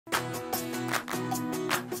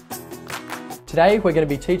Today we're going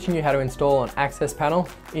to be teaching you how to install an access panel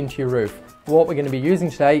into your roof. What we're going to be using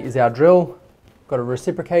today is our drill, got a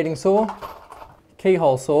reciprocating saw,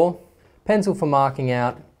 keyhole saw, pencil for marking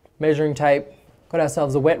out, measuring tape, got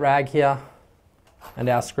ourselves a wet rag here, and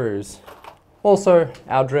our screws. Also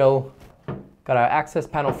our drill, got our access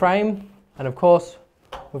panel frame, and of course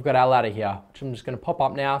we've got our ladder here, which I'm just going to pop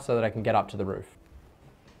up now so that I can get up to the roof.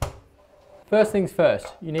 First things first,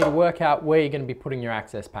 you need to work out where you're going to be putting your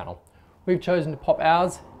access panel. We've chosen to pop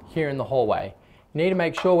ours here in the hallway. You need to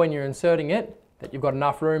make sure when you're inserting it that you've got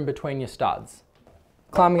enough room between your studs.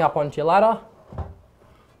 Climbing up onto your ladder,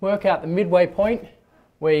 work out the midway point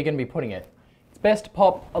where you're going to be putting it. It's best to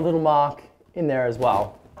pop a little mark in there as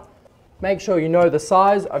well. Make sure you know the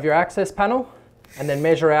size of your access panel and then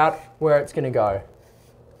measure out where it's going to go.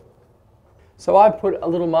 So I've put a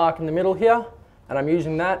little mark in the middle here, and I'm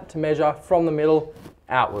using that to measure from the middle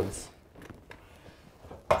outwards.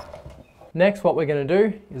 Next, what we're going to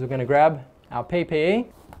do is we're going to grab our PPE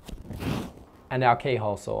and our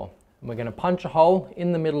keyhole saw. And we're going to punch a hole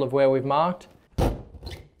in the middle of where we've marked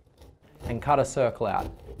and cut a circle out.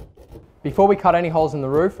 Before we cut any holes in the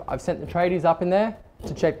roof, I've sent the tradies up in there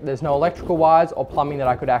to check that there's no electrical wires or plumbing that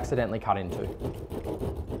I could accidentally cut into.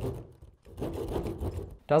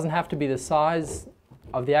 Doesn't have to be the size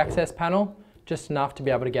of the access panel, just enough to be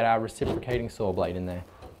able to get our reciprocating saw blade in there.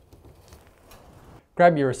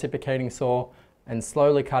 Grab your reciprocating saw and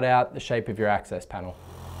slowly cut out the shape of your access panel.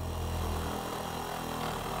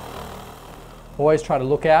 Always try to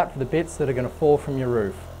look out for the bits that are going to fall from your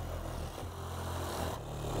roof.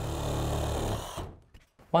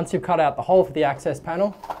 Once you've cut out the hole for the access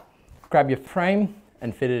panel, grab your frame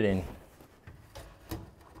and fit it in.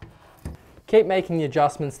 Keep making the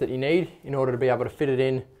adjustments that you need in order to be able to fit it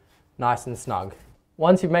in nice and snug.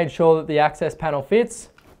 Once you've made sure that the access panel fits,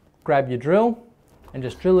 grab your drill and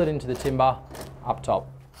just drill it into the timber up top.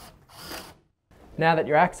 Now that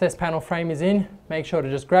your access panel frame is in, make sure to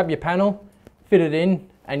just grab your panel, fit it in,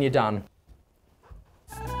 and you're done.